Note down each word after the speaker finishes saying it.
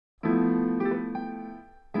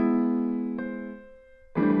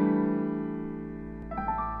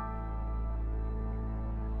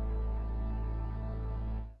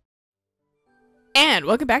And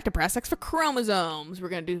welcome back to Press X for Chromosomes. We're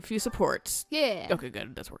going to do a few supports. Yeah. Okay, good.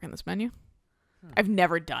 It does work in this menu. I've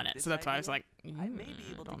never done it, so that's why I was like, I may be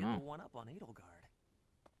able to get the one up on Edelgard.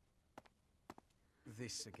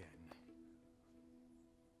 This again.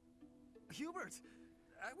 Hubert!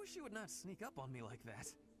 I wish you would not sneak up on me like that.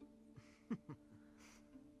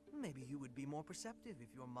 Maybe you would be more perceptive if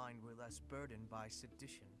your mind were less burdened by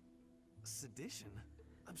sedition. Sedition?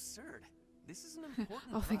 Absurd. This is an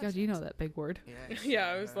important Oh, thank God you know that big word. Yes, yeah,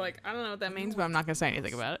 I was like, I don't know what that means, but I'm not going to say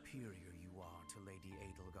anything about it. Superior you are to Lady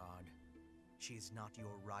Edelgard. She is not your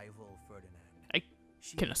rival, Ferdinand. I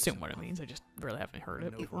She can is assume what it not. means. I just really haven't heard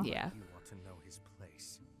it No before. one Yeah. You ought to know his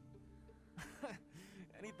place.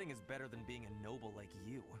 Anything is better than being a noble like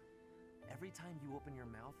you. Every time you open your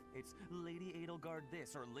mouth, it's Lady Edelgard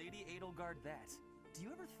this or Lady Edelgard that. Do you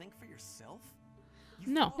ever think for yourself?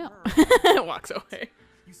 You No. follow her Walks away.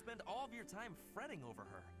 You spend all of your time fretting over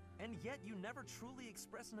her, and yet you never truly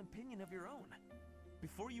express an opinion of your own.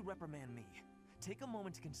 Before you reprimand me, take a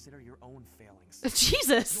moment to consider your own failings.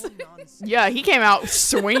 Jesus. Your nonsense. Yeah, he came out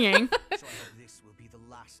swinging. So I hope this will be the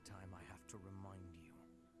last time I have to remind you.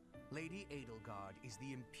 Lady Edelgard is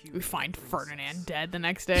the imperial We find princess. Ferdinand dead the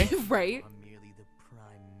next day. Right? I'm merely the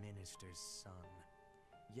Prime Minister's son.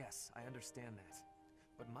 Yes, I understand that.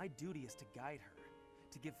 But my duty is to guide her,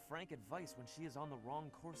 to give frank advice when she is on the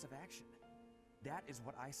wrong course of action. That is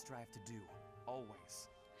what I strive to do, always.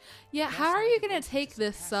 Yeah, That's how are why you the gonna vote take is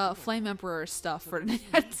this passed Flame Emperor stuff, So if Ferdinand? she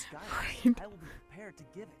needs guidance, I will be prepared to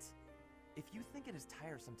give it. If you think it is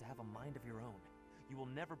tiresome to have a mind of your own, you will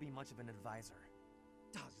never be much of an advisor.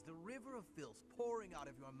 Does the river of filth pouring out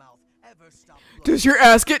of your mouth ever stop flowing? Does your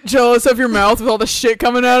ass get jealous of your mouth with all the shit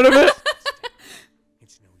coming out of it?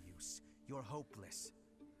 It's no use. You're hopeless.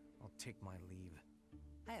 I'll take my leave.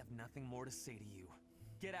 I have nothing more to say to you.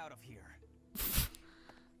 Get out of here.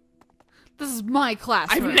 This is my class.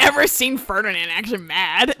 I've room. never seen Ferdinand actually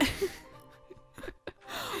mad.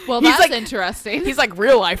 Well, He's that's like- interesting. He's like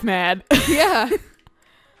real life mad. Yeah.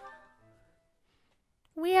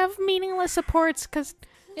 We have meaningless supports because,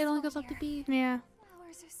 It only goes up to B. yeah.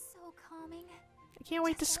 Flowers are so calming. I can't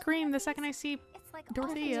wait to scream the second I see. It's like all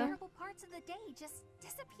Dorothea. the terrible parts of the day just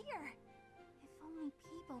disappear. If only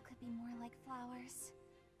people could be more like flowers.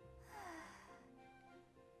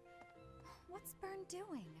 What's Bern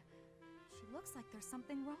doing? She looks like there's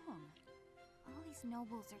something wrong. All these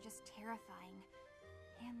nobles are just terrifying.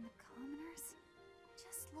 And the commoners?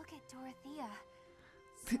 Just look at Dorothea.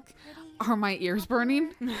 So pretty. Are my ears burning?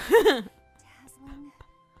 Dazzling.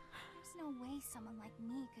 There's no way someone like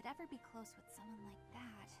me could ever be close with someone like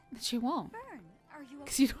that. She won't. Bern, are you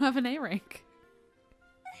Because you don't have an A rank.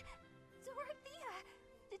 Dorothea,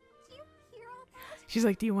 did you hear all that? She's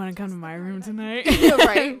like, do you want to come to my room tonight?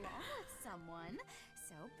 Right. Along with someone.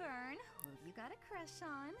 So Bern, who you got a crush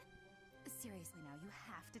on? Seriously now, you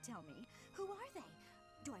have to tell me. Who are they?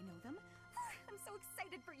 Do I know them? I'm so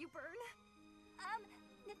excited for you, Bern.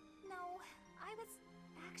 No. I was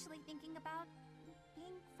actually thinking about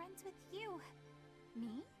being friends with you.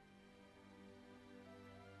 Me?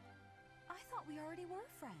 I thought we already were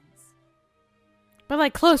friends. But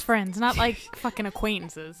like close friends, not like fucking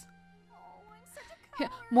acquaintances. Oh, I'm such a Yeah,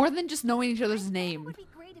 coward. more than just knowing each other's It name. would be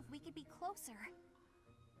great if we could be closer.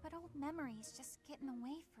 But old memories just get in the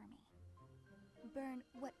way for me. Bern,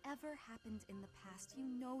 whatever happened in the past, you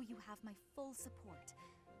know you have my full support.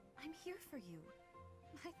 I'm here for you.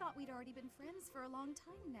 I thought we'd already been friends for a long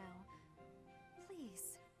time now.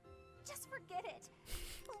 Please, just forget it.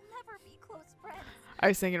 We'll never be close friends. I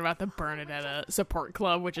was thinking about the Bernadetta support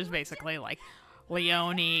club, which is basically like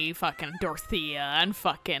Leonie, fucking Dorothea, and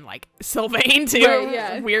fucking like Sylvain too, Right,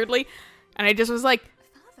 yeah. weirdly. And I just was like,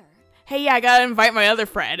 Father, hey, yeah, I gotta invite my other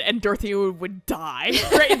friend. And Dorothea would die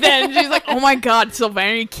right then. She's like, oh my god,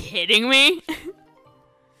 Sylvain, are you kidding me?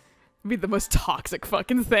 It'd be the most toxic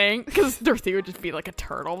fucking thing. Because Dorothea would just be like a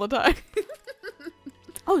turd all the time.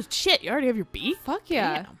 Oh shit, you already have your B? Fuck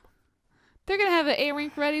yeah. Damn. They're gonna have an A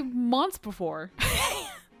rank ready months before.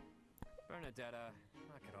 Bernadetta,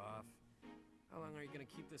 knock it off. How long are you gonna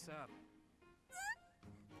keep this up?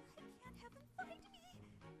 I can't have them find me.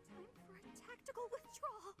 Time for a tactical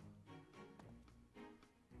withdrawal.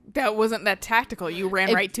 That wasn't that tactical. You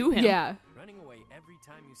ran right to him. Yeah. Running away every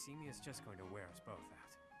time you see me is just going to wear us both out.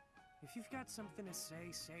 If you've got something to say,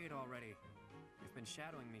 say it already. You've been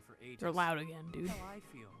shadowing me for ages. You're loud again, dude. How I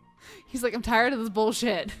feel. He's like, I'm tired of this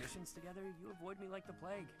bullshit. Missions together, you avoid me like the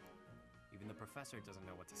plague. Even the professor doesn't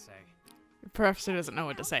know what to say. The professor doesn't know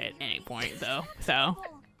what to say at any point, though. So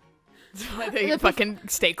Oh, they fucking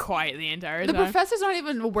stay quiet the entire The time. professor's not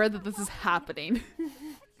even aware that this is happening. you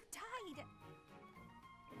died.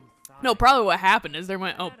 You thought No, probably what happened is they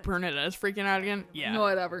went, oh, Bernetta's freaking out again? Yeah. No,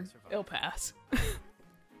 whatever. It'll pass. Wait,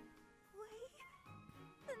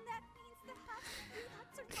 then that means the half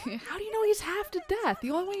relapse How do you know he's half to death?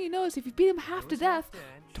 The only way you know is if you beat him half to death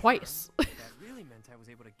twice. That really meant I was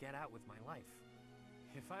able to get out with my life.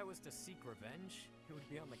 If I was to seek revenge, it would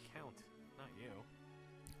be on the Count, not you.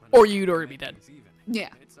 Or you'd already be dead. Even. Yeah.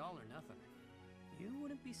 It's all or nothing. You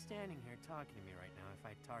wouldn't be standing here talking to me right now if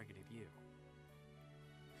I targeted you.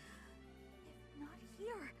 If not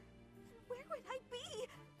here, where would I be?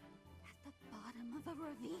 At the bottom of a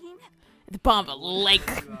ravine? At the bottom of a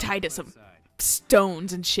lake tied to some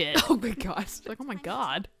stones and shit. Oh my god. It's like, oh my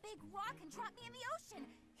god. Big rock and drop me in the ocean.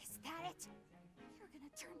 Is that it? You're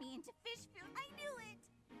gonna turn me into fish food. I knew it.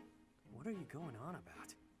 What are you going on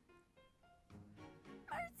about?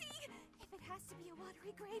 Mercy! If it has to be a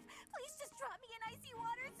watery grave, please just drop me in icy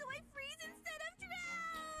water so I freeze instead of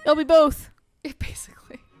drown! They'll be both.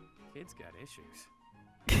 Basically. Kids got issues.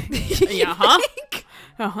 Yeah, huh?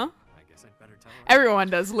 Uh-huh. I guess I'd better tell her. Everyone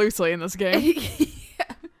does loosely in this game. Yeah.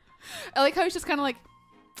 I like how he's just kind of like,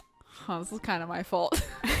 oh, this is kind of my fault.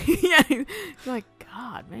 Yeah. You're like,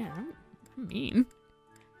 God, man, I'm mean.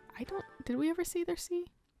 Did we ever see their C?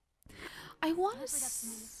 I want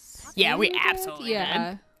to. Yeah, we absolutely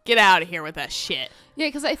Yeah. did. Get out of here with that shit. Yeah,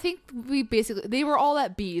 because I think they were all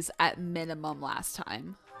at B's at minimum last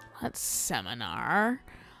time. Let's seminar.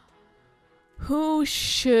 Who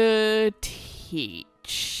should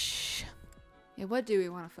teach? Yeah, what do we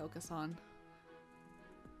want to focus on?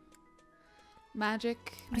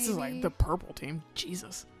 Magic, maybe? This is like the purple team.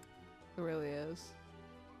 Jesus. It really is.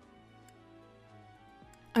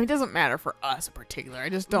 I mean, it doesn't matter for us in particular. I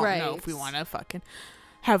just don't know if we want to fucking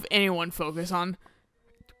have anyone focus on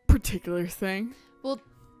a particular thing. Well,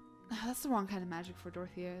 that's the wrong kind of magic for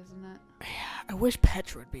Dorothea, isn't it? Yeah, I wish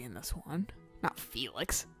Petra would be in this one, not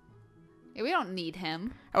Felix. Yeah, we don't need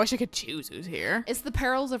him. I wish I could choose who's here. It's the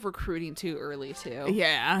perils of recruiting too early, too.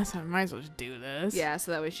 Yeah, so I might as well just do this. Yeah,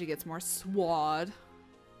 so that way she gets more swad.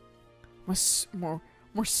 More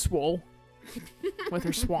swole with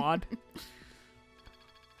her swad.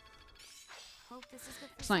 Hope this is good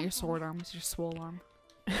for It's not your something. sword arm, it's your swole arm.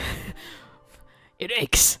 It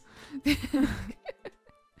aches.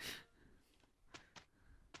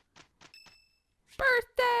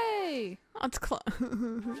 Birthday! Oh, it's close.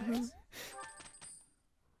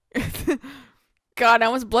 God, I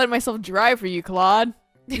almost bled myself dry for you, Claude.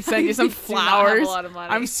 You sent you some do not have flowers. a lot of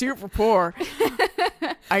money. I'm super poor.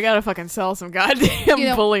 I gotta fucking sell some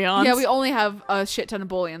goddamn bullions. Yeah, we only have a shit ton of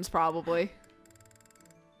bullions, probably.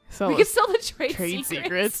 So We can sell the trade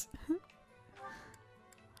secrets.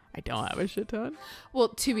 I don't have a shit ton. Well,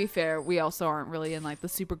 to be fair, we also aren't really in like the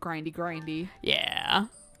super grindy. Yeah.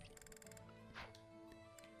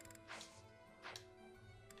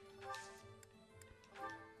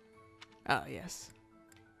 Oh, yes.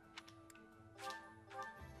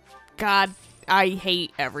 God, I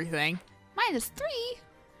hate everything. -3.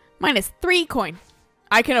 -3 coin.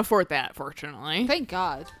 I can afford that, fortunately. Thank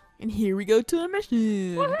God. And here we go to a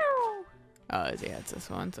mission. Oh, yeah, it's this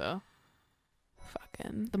one, so.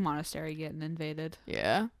 Fucking. The monastery getting invaded.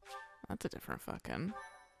 Yeah. That's a different fucking.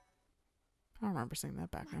 I don't remember seeing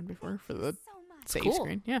that background before for the So much. save Cool.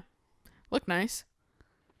 screen. Yeah. Look nice.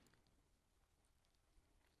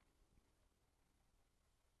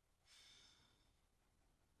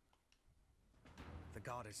 The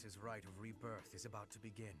goddess's rite of rebirth is about to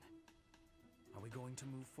begin. Are we going to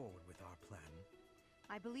move forward with our plan?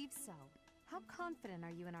 I believe so. How confident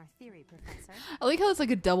are you in our theory, Professor? I like how it's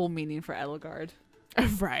like a double meaning for Edelgard.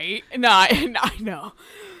 Right. No, I know.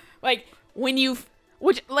 Like, when you've.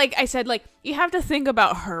 Which, like I said, like, you have to think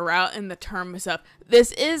about her route in the terms of,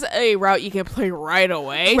 this is a route you can play right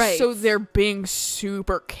away. Right. So they're being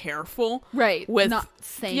super careful. Right. With, not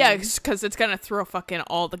saying. Yeah, because it's going to throw fucking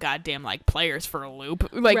all the goddamn, like, players for a loop.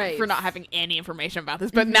 Like, Right. for not having any information about this.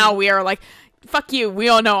 But now we are like, fuck you. We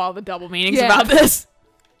all know all the double meanings Yeah. about this.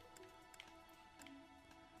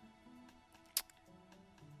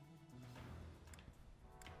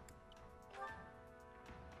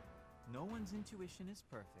 No one's intuition is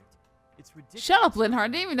perfect. It's ridiculous. Shut up, Linhart. I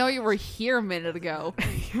didn't even know you were here a minute ago.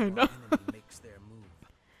 I know. Our enemy makes their move,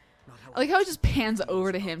 not how I like how it just pans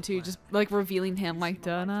over to him too, just like revealing him like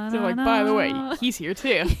da na So, like, by the way, he's here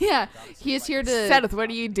too. Yeah, he is here to Seth, what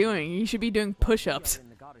are you doing? You should be doing push-ups. In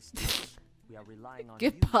the goddess team, we are relying on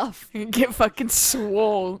get you puff. And get fucking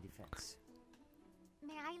swole. defense.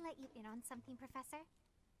 May I let you in on something, Professor?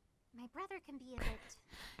 My brother can be a bit.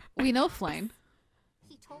 We know Flame.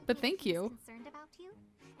 He told But me thank that he's you. concerned about you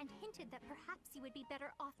and hinted that perhaps you would be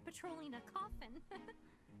better off patrolling a coffin.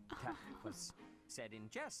 That was said in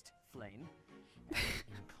jest, Flame, and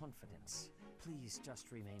in confidence. Please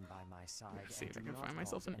just remain by my side. See if and I do can not find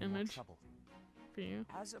myself cause an any more image. trouble. For you.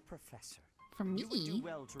 As a professor, From you would do me?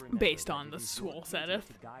 well to remember Based that on it the is your swole duty setup.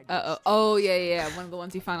 to guide Uh your oh. Oh students yeah, to yeah. the One of the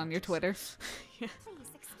ones you found on your Twitter. Please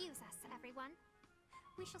excuse us, everyone.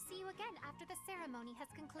 We shall see you again after the ceremony has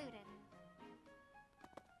concluded.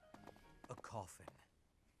 A coffin.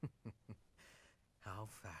 How Oh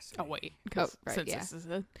fascinating. wait, 'cause right, since yeah. this is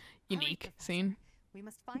a unique Professor. scene. We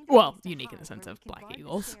must find a Well, place to unique in the hide sense where of we can Black guard the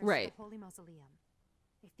Eagles. stairs to Right. the Holy Mausoleum.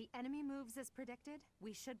 If the enemy moves as predicted,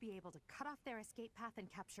 we should be able to cut off their escape path and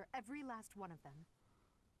capture every last one of them.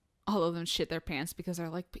 All of them shit their pants because they're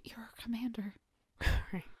like, but you're a commander.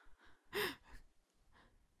 Right.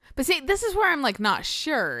 But see, this is where I'm like not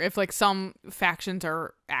sure if like some factions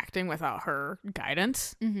are acting without her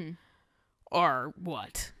guidance Mm-hmm. or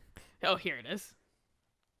what. Oh, here it is.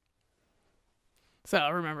 So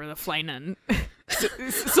remember the Flainen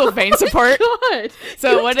Sylvain support. God.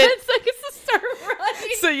 So what 10 it seconds to start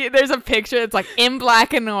running. so there's a picture that's like in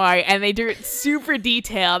black and white, and they do it super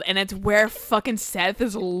detailed, and it's where fucking Seth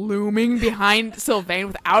is looming behind Sylvain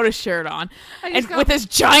without a shirt on, I and just got- with his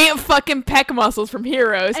giant fucking pec muscles from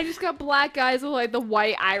Heroes. I just got black guys with like the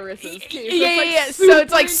white irises too. Yeah. So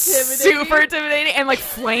it's like super intimidating, and like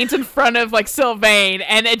flames in front of like Sylvain,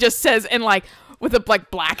 and it just says in like with a like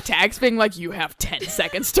black text being like, "You have 10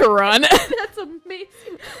 seconds to run." That's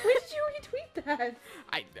amazing. Where did you retweet that?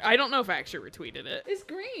 I don't know if I actually retweeted it. It's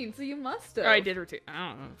green, so you must have. Or I did retweet. I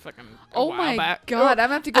don't know, fucking. A Oh while my back. god, I'm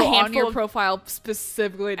gonna have to go A on handful your of- profile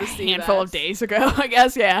specifically to A see handful that. of days ago, I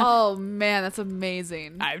guess. Yeah. Oh man, that's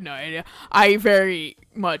amazing. I have no idea. I very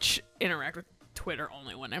much interact with Twitter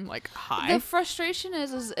only when I'm like high. The frustration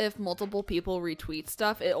is if multiple people retweet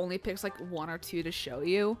stuff, it only picks like one or two to show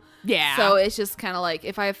you. Yeah. So it's just kind of like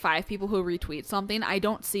if I have 5 people who retweet something, I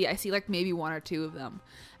see like maybe 1 or 2 of them.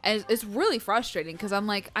 And it's really frustrating because I'm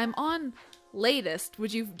like, I'm on latest.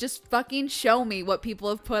 Would you just fucking show me what people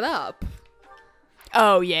have put up?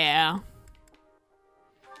 Oh yeah.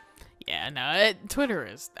 Yeah. No. Twitter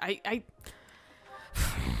is.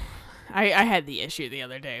 I had the issue the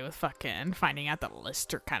other day with fucking finding out that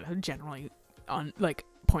lists are kind of generally like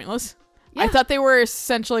pointless. I Yeah. thought they were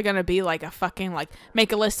essentially gonna be like a fucking like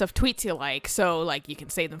make a list of tweets you like, so like you can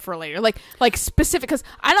save them for later, like specific. Because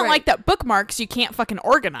I don't Right. like that bookmarks you can't fucking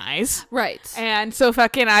organize. Right. And so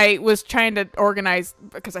fucking I was trying to organize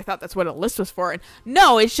because I thought that's what a list was for, and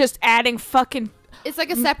no, it's just adding fucking It's like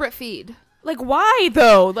a separate feed. like why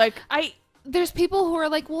though? Like There's people who are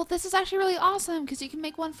like, well, this is actually really awesome because you can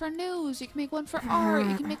make one for news, you can make one for art,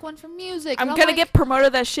 you can make one for music. I'm And gonna like, get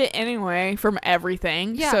promoted that shit anyway from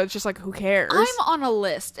everything. Yeah. So it's just like who cares? I'm on a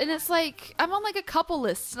list, and it's like I'm on like a couple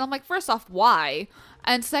lists, and I'm like, first off, why?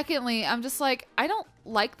 And secondly, I'm just like, I don't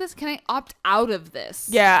like this. Can I opt out of this?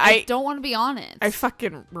 Yeah, I don't want to be on it. I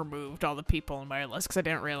fucking removed all the people on my list because I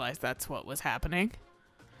didn't realize that's what was happening.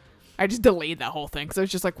 I just deleted that whole thing because I was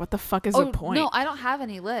just like, what the fuck is the point? No, I don't have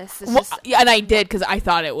any lists. It's Well, just yeah, and I did because I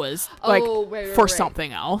thought it was like right, for right.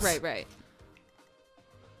 something else. Right.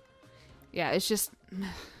 Yeah, it's just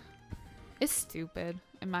it's stupid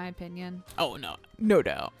in my opinion. Oh no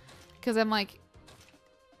doubt. Because I'm like,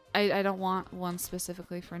 I don't want one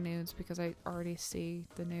specifically for news because I already see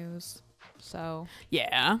the news. So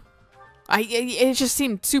Yeah, it just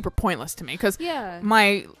seemed super pointless to me because yeah,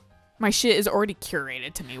 my shit is already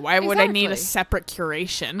curated to me. Why would I need a Exactly. separate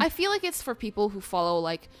curation? I feel like it's for people who follow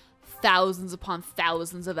like thousands upon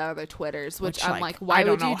thousands of other Twitters, which I'm like, I why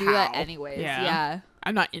don't would you know do that how. anyways? Yeah. Yeah.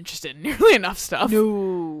 I'm not interested in nearly enough stuff.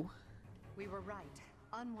 No. We were right.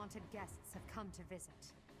 Unwanted guests have come to visit.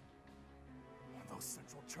 Those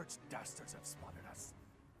Central Church dastards have spotted us.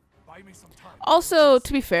 Buy me some time. Also,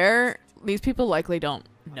 to be fair, these people likely don't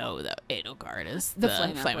know that Edelgard is the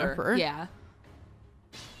Flame Emperor. Yeah.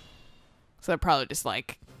 So they're probably just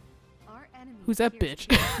like, Our enemy who's that appears bitch? to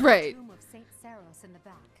be the Right. tomb of Saint Saros in the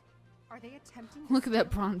back. Are they attempting to Look at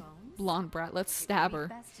that steal our blonde bones? brat. Let's It would stab be her.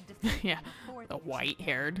 best to defeat Yeah, them before the they reach white us.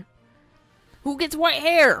 haired. Who gets white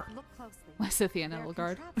hair? Look closely. Lysithea and There are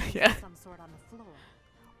Edelgard. contraptions Yeah. of some sort on the floor.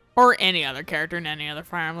 Or any other character in any other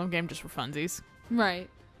Fire Emblem game just for funsies. Right.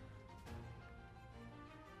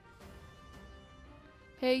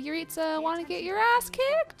 Hey, Yuritsa, Pay want to attention get your to ass enemies'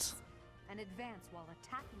 kicked? weapons and advance while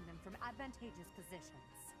attacking them from advantageous positions.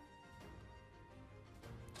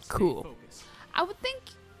 Cool. Focus. I would think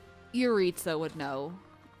Yuritsa would know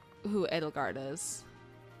who Edelgard is.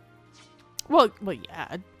 Well,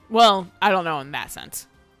 yeah. Well, I don't know in that sense.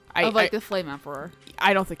 Of like the Flame Emperor.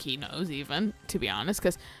 I don't think he knows even, to be honest,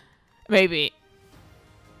 because maybe.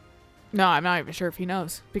 No, I'm not even sure if he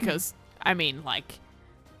knows because I mean, like,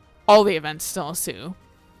 all the events still ensue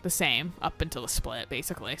the same up until the split,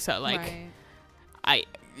 basically. So like,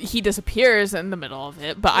 he disappears in the middle of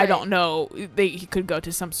it, but I don't know. He could go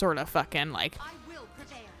to some sort of fucking like. I will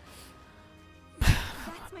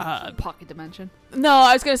prevail. Pocket dimension. No,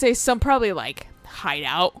 I was gonna say some probably like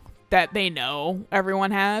hideout that they know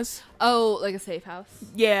everyone has. Oh, like a safe house.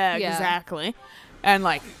 Yeah, exactly. And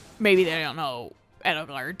like maybe they don't know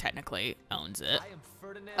Edelgard technically owns it.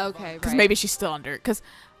 Okay, Because maybe she's still under. Because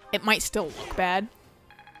it might still look bad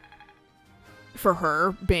for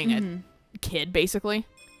her being a kid, basically,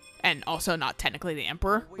 and also not technically the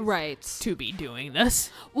emperor, right? To be doing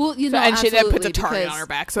this. Well, you know, and she then puts a absolutely, target because- on her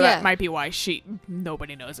back, so that might be why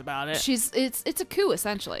nobody knows about it. It's a coup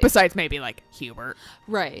essentially. Besides maybe like Hubert,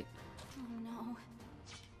 right? Oh no.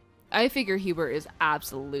 I figure Hubert is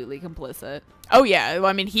absolutely complicit. Oh yeah, well,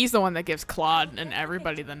 I mean he's the one that gives Claude and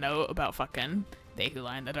everybody the note about fucking They Who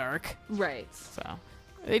Lie in the Dark. Right. So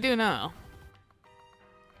they do know.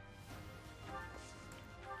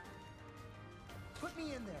 Put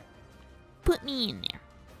me in there. Put me in there.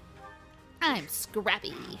 I'm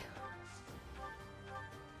scrappy.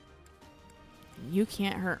 You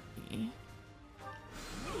can't hurt me.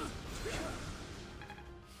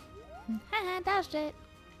 Haha, dodged it.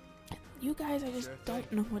 You guys, I just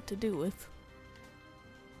don't know what to do with.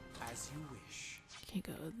 As you wish. You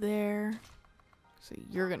go there. So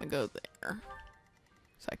you're gonna go there.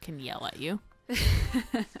 So I can yell at you.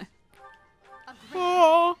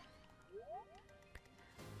 Oh.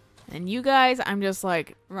 And you guys, I'm just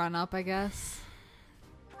like, Run up, I guess.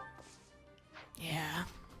 yeah.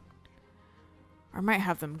 Or I might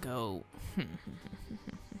have them go. I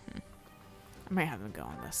might have them go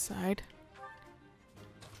on this side.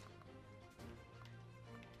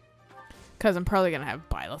 Because I'm probably going to have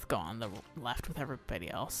Byleth go on the left with everybody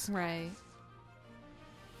else. Right.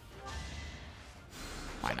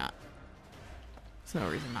 Why not? There's no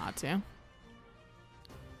reason not to.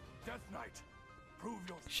 Death Knight, prove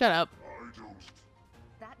yourself. Shut up.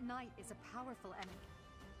 That knight is a powerful enemy.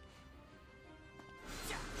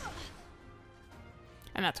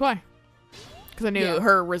 And that's why. Because I knew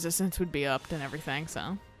her resistance would be upped and everything,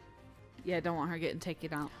 so. Yeah, I don't want her getting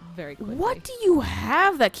taken out very quickly. What do you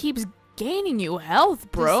have that keeps gaining you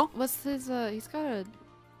health, bro? What's his, he's got a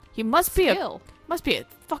He must skill. be a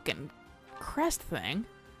fucking crest thing.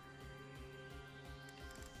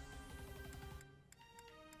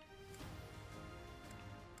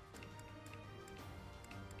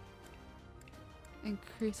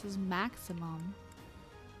 Increases maximum.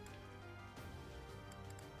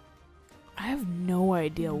 I have no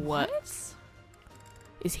idea what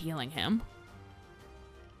is healing him.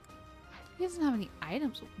 He doesn't have any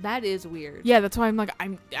items. That is weird. Yeah, that's why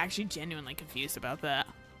I'm actually genuinely confused about that.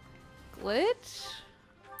 Glitch?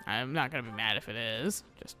 I'm not gonna be mad if it is.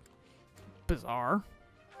 Just bizarre.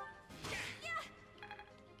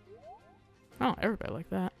 Oh, everybody like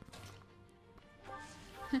that.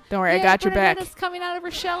 Don't worry, I got your back. Bernadetta's coming out of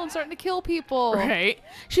her shell and starting to kill people. Right.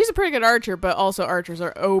 She's a pretty good archer, but also archers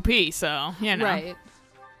are OP, so, you know. Right.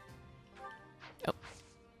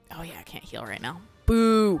 Oh yeah, I can't heal right now.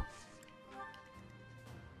 Boo.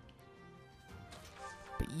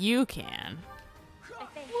 But you can.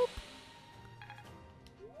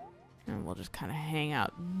 And we'll just kind of hang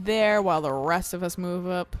out there while the rest of us move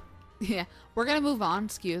up. Yeah. We're going to move on.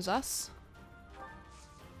 Excuse us.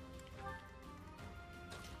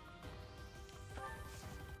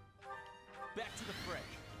 Back to the fray.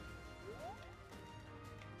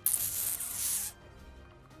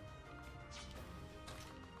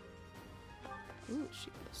 Ooh, she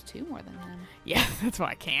goes 2 more than him. Yeah, that's why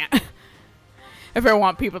I can't. If I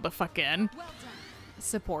want people to fucking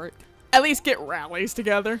Support. at least get rallies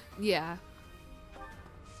together. Yeah.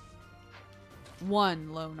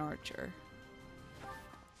 1 lone archer.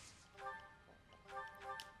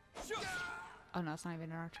 Oh no, it's not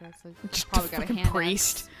even an archer. It's like Just probably a got a fucking hand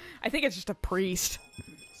priest. I think it's just a priest.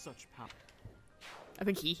 Such power. I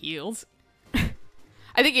think he heals.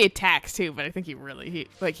 I think he attacks too, but I think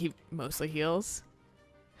he mostly heals.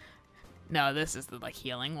 No, this is the like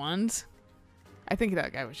healing ones. I think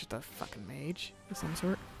that guy was just a fucking mage of some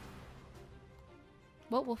sort.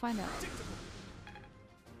 Well, we'll find out.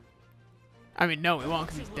 I mean, no, we won't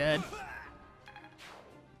because he's dead.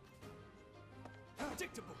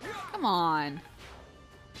 Come on.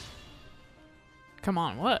 Come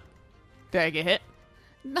on, what? Did I get hit?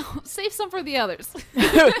 No, save some for the others.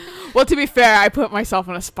 Well, to be fair, I put myself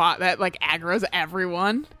in a spot that like aggroes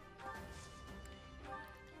everyone.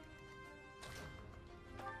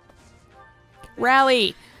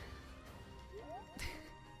 Rally.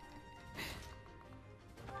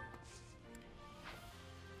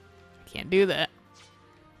 Can't do that.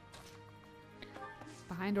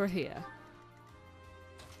 Behind Dorothea.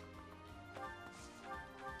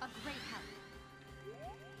 A great help.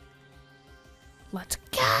 Let's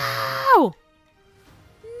go!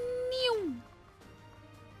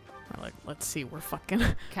 We're like, let's see where fucking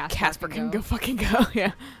Casper can go fucking go.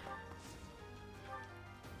 Yeah.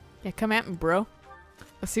 Yeah, come at me, bro.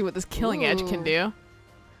 Let's see what this killing edge can do.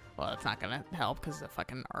 Well, it's not gonna help because the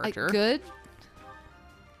fucking archer. Good.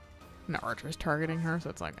 And the archer is targeting her, so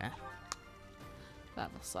it's like, eh.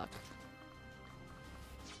 That will suck.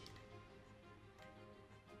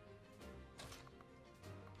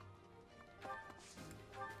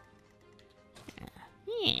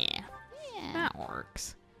 Yeah. That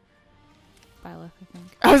works. Byleth, I think.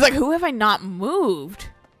 I was like, who have I not moved?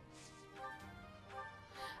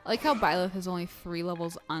 I like how Byleth is only 3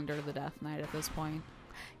 levels under the Death Knight at this point.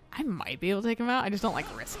 I might be able to take him out. I just don't like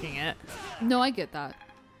risking it No, I get that.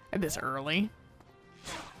 this early.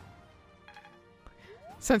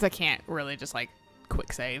 Since I can't really just like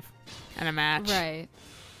quick save in a match. Right.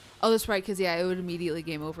 Oh, that's right, because yeah, it would immediately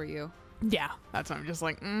game over you. Yeah, that's what I'm just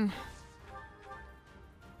like, Because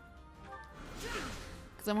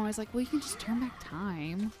I'm always like, well, you can just turn back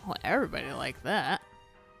time. well, everybody like that.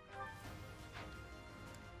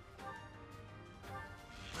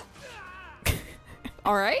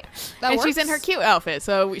 All right. That And works. she's in her cute outfit,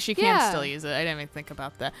 so she can Yeah. still use it. I didn't even think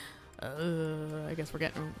about that. I guess we're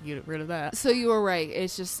getting rid of that. So you were right.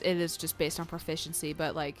 It is just based on proficiency,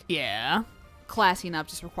 but like Yeah. classing up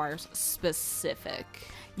just requires specific.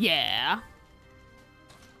 Yeah.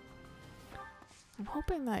 I'm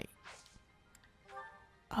hoping that...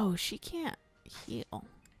 Oh, she can't heal.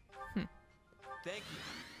 Thank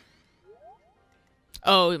you.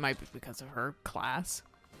 Oh, it might be because of her class.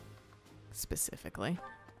 Specifically.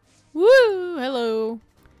 Woo! Hello.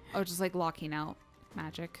 Oh, just like locking out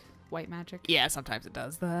magic. White magic. Yeah, sometimes it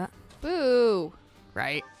does that. Boo!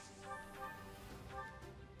 Right?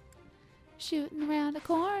 Shooting around a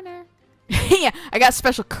corner. Yeah, I got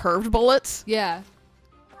special curved bullets. Yeah.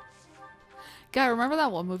 God, remember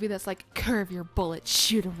that one movie that's like, curve your bullet,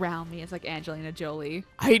 shoot around me? It's like Angelina Jolie.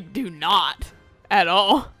 I do not. At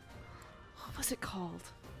all. What was it called?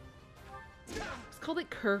 It's called like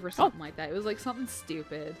Curve or something like that. It was like something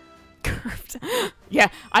stupid. Curved. Yeah,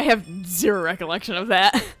 I have zero recollection of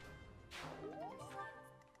that.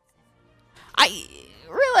 I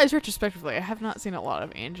realize retrospectively, I have not seen a lot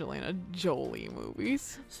of Angelina Jolie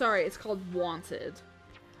movies. Sorry, it's called Wanted.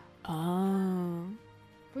 Oh.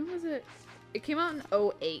 When was it? It came out in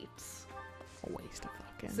 08. A waste of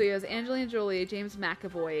fucking... So he has Angelina Jolie, James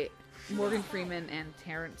McAvoy, Morgan Freeman, and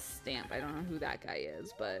Terrence Stamp. I don't know who that guy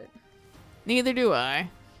is, but Neither do I.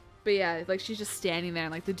 yeah, like she's just standing there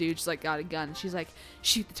and like the dude just like got a gun. And she's like,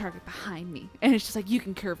 shoot the target behind me, and it's just like, you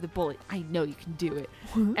can curve the bullet. I know you can do it.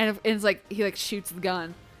 And it's like he like shoots the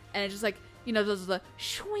gun, and it just like, you know, does the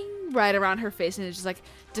swing right around her face, and it just like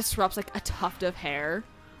disrupts like a tuft of hair.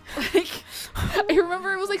 Like I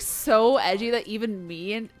remember it was like so edgy that even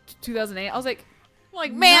me in 2008, I was like,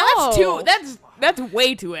 Man, no. that's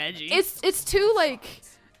way too edgy. It's too like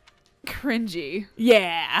cringy.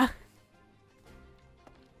 Yeah.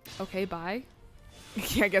 Okay, bye.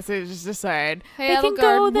 I guess they just decide Hey, they can Edelgard,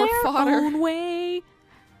 go more their fodder. own way.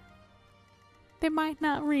 They might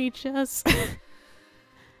not reach us.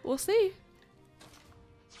 We'll see.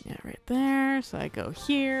 Yeah, right there. So I go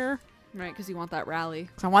here. Right, because you want that rally.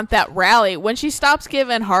 'Cause I want that rally. When she stops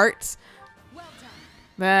giving hearts,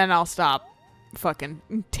 then I'll stop fucking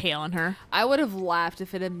tailing her. I would have laughed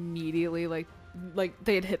if it immediately like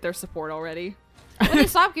they had hit their support already. When they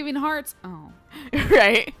stop giving hearts, oh,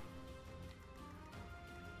 Right?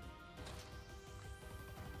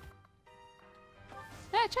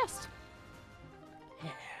 yeah, chest.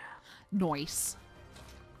 Yeah, nice.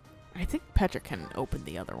 I think Petra can open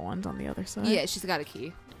the other ones on the other side. Yeah, she's got a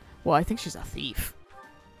key. Well, I think she's a thief.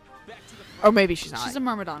 Or maybe she's not. She's a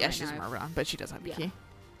myrmidon. Yeah, right she's a now. Myrmidon, but she does have a Yeah. key.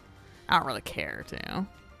 I don't really care to.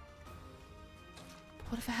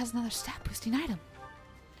 What if it has another stat boosting item?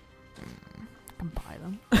 I can buy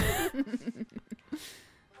them.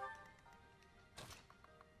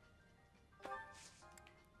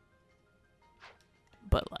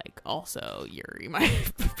 But like, also Yuri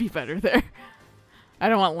might be better there. I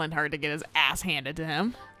don't want Lindhard to get his ass handed to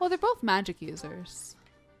him. Well, they're both magic users.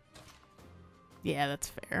 Yeah, that's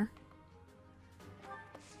fair.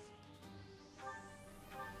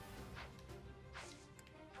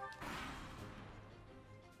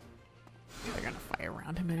 They're gonna fight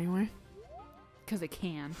around him anyway. Because they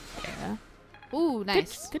can. Yeah. Ooh,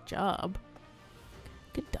 nice. Good job.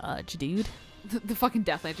 Good dodge, dude. The fucking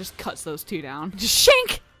Death Knight just cuts those two down. Just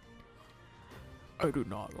shank! I do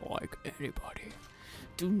not like anybody.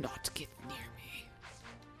 Do not get near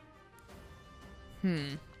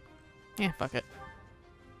me. Yeah, fuck it.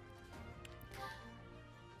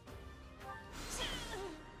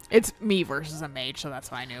 It's me versus a mage, so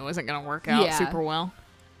that's why I knew it wasn't gonna work out super well.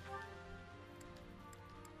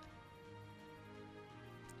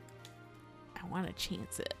 I want to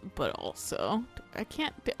chance it, but also I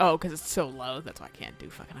can't. Oh, because it's so low. That's why I can't do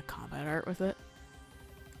fucking a combat art with it.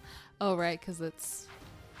 Oh, right, because it's...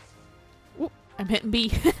 Ooh, I'm hitting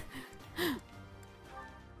B. I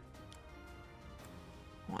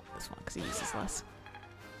want this one because he uses less.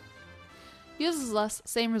 Uses less,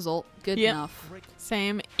 same result, good Yep. enough.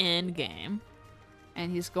 Same end game.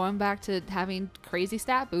 And he's going back to having crazy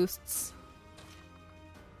stat boosts.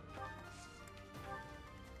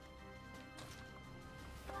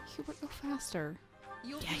 Hubert, go faster.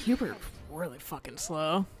 Yeah, Hubert really fucking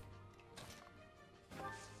slow.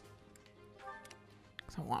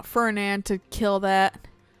 So I want Ferdinand to kill that.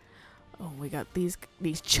 Oh, we got these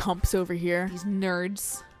chumps over here. These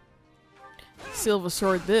nerds. Silver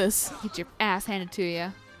sword this. Get your ass handed to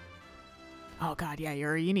you. Oh god, yeah,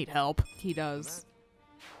 Yuri, you need help. He does.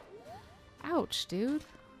 Ouch, dude.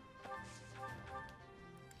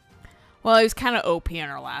 Well, he was kind of OP in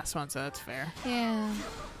our last one, so that's fair. Yeah.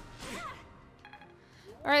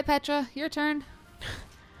 Alright, Petra, your turn.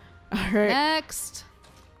 Alright. Next.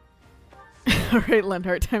 Alright,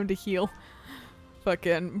 Linhardt, time to heal.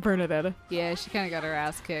 Fucking Bernadetta. Yeah, she kind of got her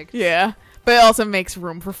ass kicked. Yeah, but it also makes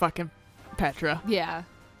room for fucking Petra. Yeah.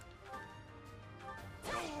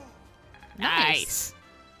 Nice.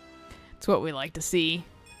 It's what we like to see.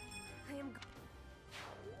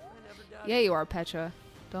 Yeah, you are, Petra.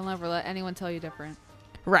 Don't ever let anyone tell you different.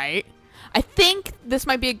 Right. I think this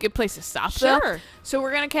might be a good place to stop, though. Sure. So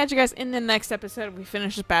we're going to catch you guys in the next episode. We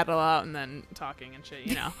finish this battle out and then talking and shit,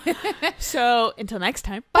 you know. So until next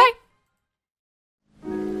time, bye.